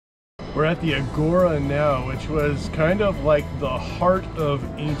We're at the Agora now, which was kind of like the heart of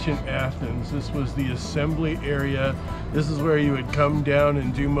ancient Athens. This was the assembly area. This is where you would come down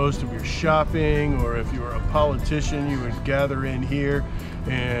and do most of your shopping, or if you were a politician, you would gather in here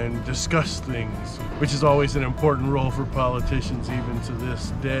and discuss things, which is always an important role for politicians even to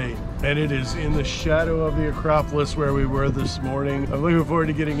this day. And it is in the shadow of the Acropolis where we were this morning. I'm looking forward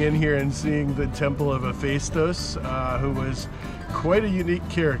to getting in here and seeing the Temple of Hephaestus, who was quite a unique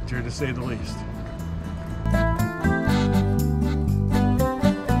character to say the least.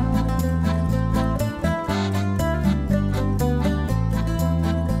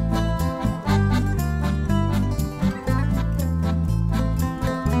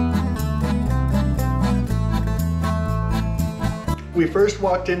 We first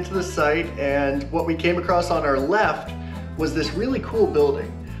walked into the site, and what we came across on our left was this really cool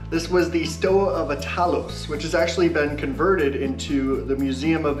building. This was the Stoa of Attalos, which has actually been converted into the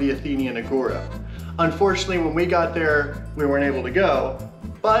Museum of the Athenian Agora. Unfortunately, when we got there, we weren't able to go,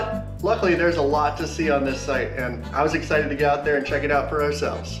 but luckily there's a lot to see on this site, and I was excited to get out there and check it out for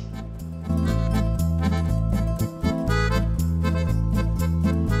ourselves.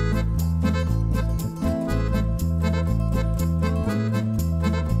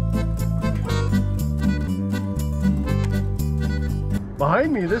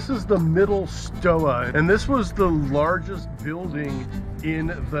 Behind me, this is the middle Stoa, and this was the largest building in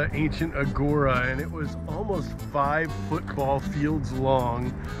the Ancient Agora, and it was almost 5 football fields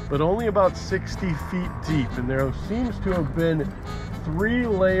long, but only about 60 feet deep, and there seems to have been 3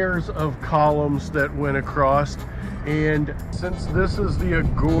 layers of columns that went across. And since this is the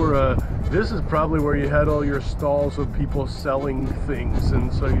Agora, this is probably where you had all your stalls of people selling things,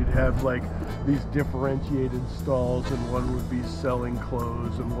 and so you'd have like these differentiated stalls, and one would be selling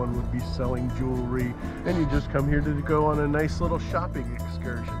clothes and one would be selling jewelry, and you just come here to go on a nice little shopping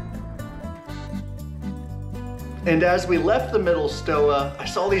excursion. And as we left the middle Stoa, I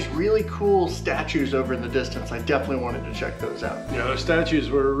saw these really cool statues over in the distance. I definitely wanted to check those out. Yeah, the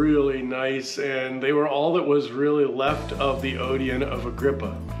statues were really nice, and they were all that was really left of the Odeon of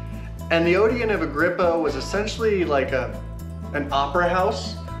Agrippa. And the Odeon of Agrippa was essentially like an opera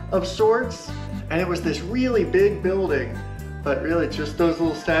house of sorts, and it was this really big building, but really just those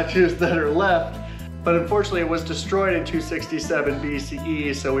little statues that are left. But unfortunately it was destroyed in 267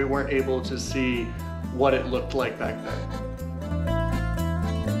 BCE, so we weren't able to see what it looked like back then.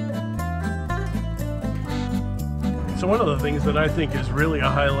 So one of the things that I think is really a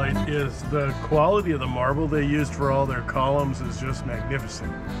highlight is the quality of the marble they used for all their columns is just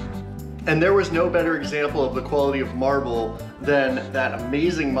magnificent. And there was no better example of the quality of marble than that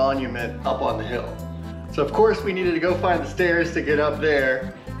amazing monument up on the hill. So of course we needed to go find the stairs to get up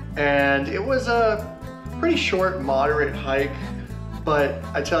there, and it was a pretty short, moderate hike, but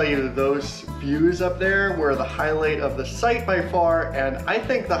I tell you, those views up there were the highlight of the site by far, and I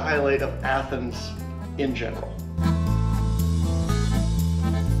think the highlight of Athens in general.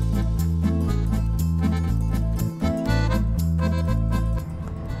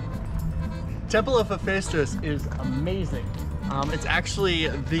 Temple of Hephaestus is amazing. It's actually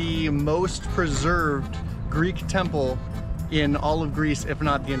the most preserved Greek temple in all of Greece, if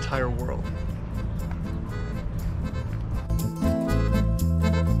not the entire world.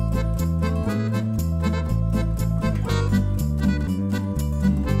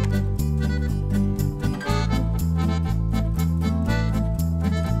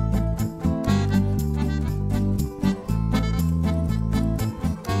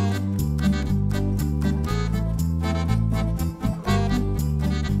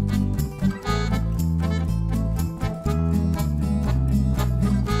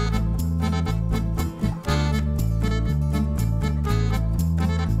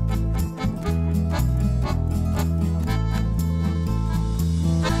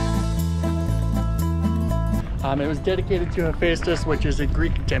 It was dedicated to Hephaestus, which is a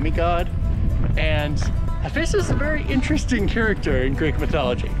Greek demigod, and Hephaestus is a very interesting character in Greek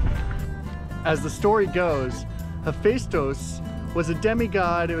mythology. As the story goes, Hephaestus was a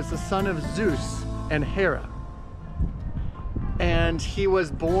demigod. It was the son of Zeus and Hera, and he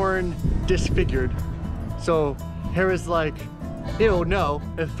was born disfigured. So Hera's like, ew, no,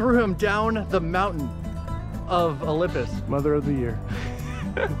 and threw him down the mountain of Olympus. Mother of the year.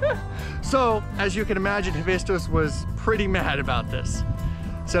 So, as you can imagine, Hephaestus was pretty mad about this.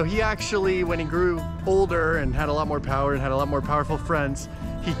 So he actually, when he grew older and had a lot more power and had a lot more powerful friends,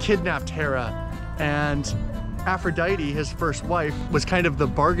 he kidnapped Hera. And Aphrodite, his first wife, was kind of the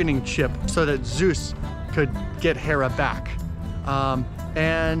bargaining chip so that Zeus could get Hera back.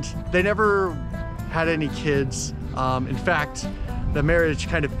 And they never had any kids. In fact, the marriage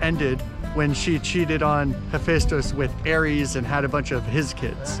kind of ended when she cheated on Hephaestus with Ares and had a bunch of his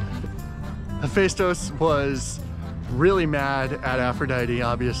kids. Hephaestus was really mad at Aphrodite,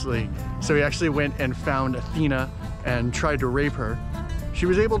 obviously, so he actually went and found Athena and tried to rape her. She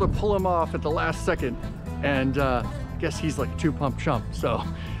was able to pull him off at the last second, and I guess he's like a two-pump chump, so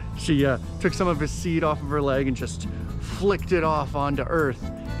she took some of his seed off of her leg and just flicked it off onto Earth,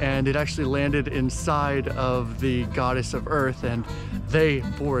 and it actually landed inside of the goddess of Earth, and they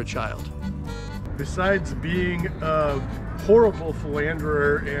bore a child. Besides being a horrible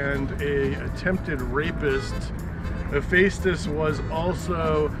philanderer and a attempted rapist, Hephaestus was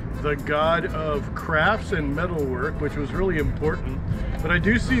also the god of crafts and metalwork, which was really important. But I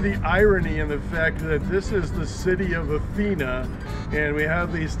do see the irony in the fact that this is the city of Athena, and we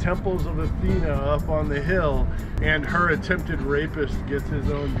have these temples of Athena up on the hill, and her attempted rapist gets his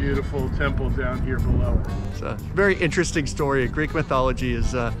own beautiful temple down here below. It's a very interesting story. Greek mythology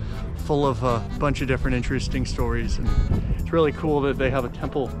is full of a bunch of different interesting stories, and it's really cool that they have a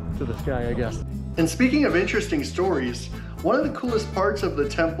temple to this guy, I guess. And speaking of interesting stories, one of the coolest parts of the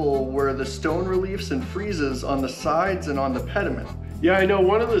temple were the stone reliefs and friezes on the sides and on the pediment. Yeah, I know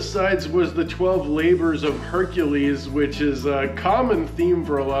one of the sides was the 12 labors of Hercules, which is a common theme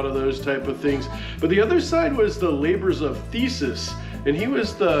for a lot of those type of things. But the other side was the labors of Theseus, and he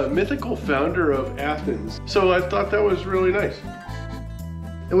was the mythical founder of Athens. So I thought that was really nice.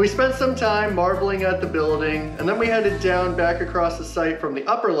 And we spent some time marveling at the building, and then we headed down back across the site from the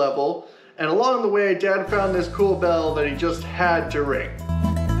upper level, and along the way, Dad found this cool bell that he just had to ring.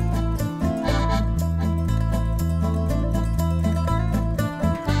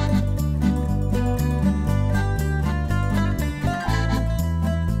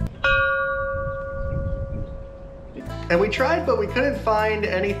 And we tried, but we couldn't find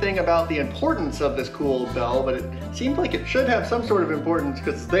anything about the importance of this cool bell, but it seemed like it should have some sort of importance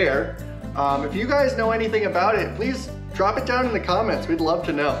because it's there. If you guys know anything about it, please drop it down in the comments. We'd love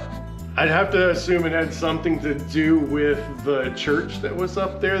to know. I'd have to assume it had something to do with the church that was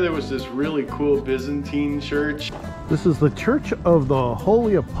up there. There was this really cool Byzantine church. This is the Church of the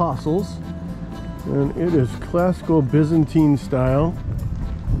Holy Apostles, and it is classical Byzantine style.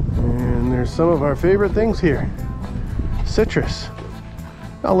 And there's some of our favorite things here. Citrus.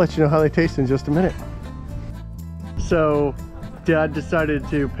 I'll let you know how they taste in just a minute. So Dad decided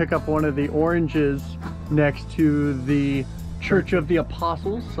to pick up one of the oranges next to the Church of the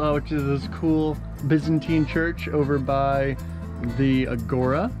Apostles, which is this cool Byzantine church over by the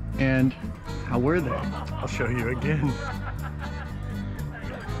Agora. And how were they? I'll show you again.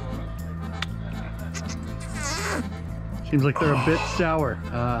 Seems like they're a bit sour.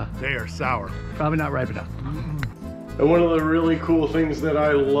 They are sour. Probably not ripe enough. And one of the really cool things that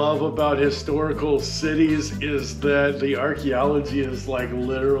I love about historical cities is that the archaeology is like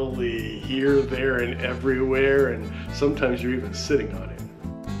literally here, there, and everywhere, and sometimes you're even sitting on it.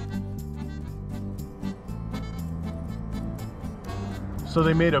 So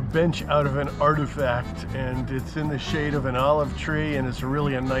they made a bench out of an artifact, and it's in the shade of an olive tree, and it's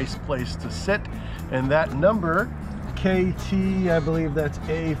really a nice place to sit. And that number, KT, I believe that's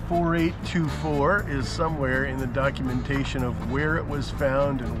A4824, is somewhere in the documentation of where it was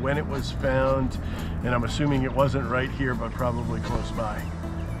found and when it was found. And I'm assuming it wasn't right here, but probably close by.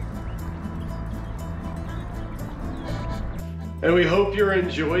 And we hope you're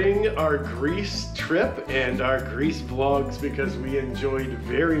enjoying our Greece trip and our Greece vlogs, because we enjoyed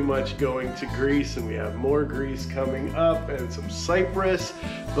very much going to Greece, and we have more Greece coming up and some Cyprus.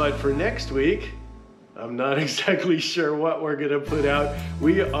 But for next week, I'm not exactly sure what we're gonna put out.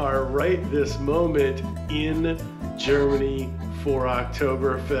 We are right this moment in Germany for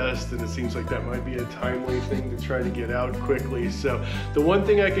Oktoberfest, and it seems like that might be a timely thing to try to get out quickly. So the one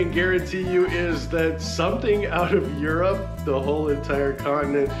thing I can guarantee you is that something out of Europe, the whole entire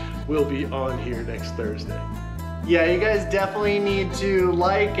continent, will be on here next Thursday. Yeah, you guys definitely need to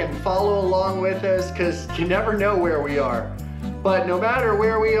like and follow along with us, because you never know where we are. But no matter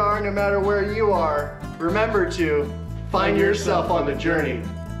where we are, no matter where you are, remember to find yourself on the journey.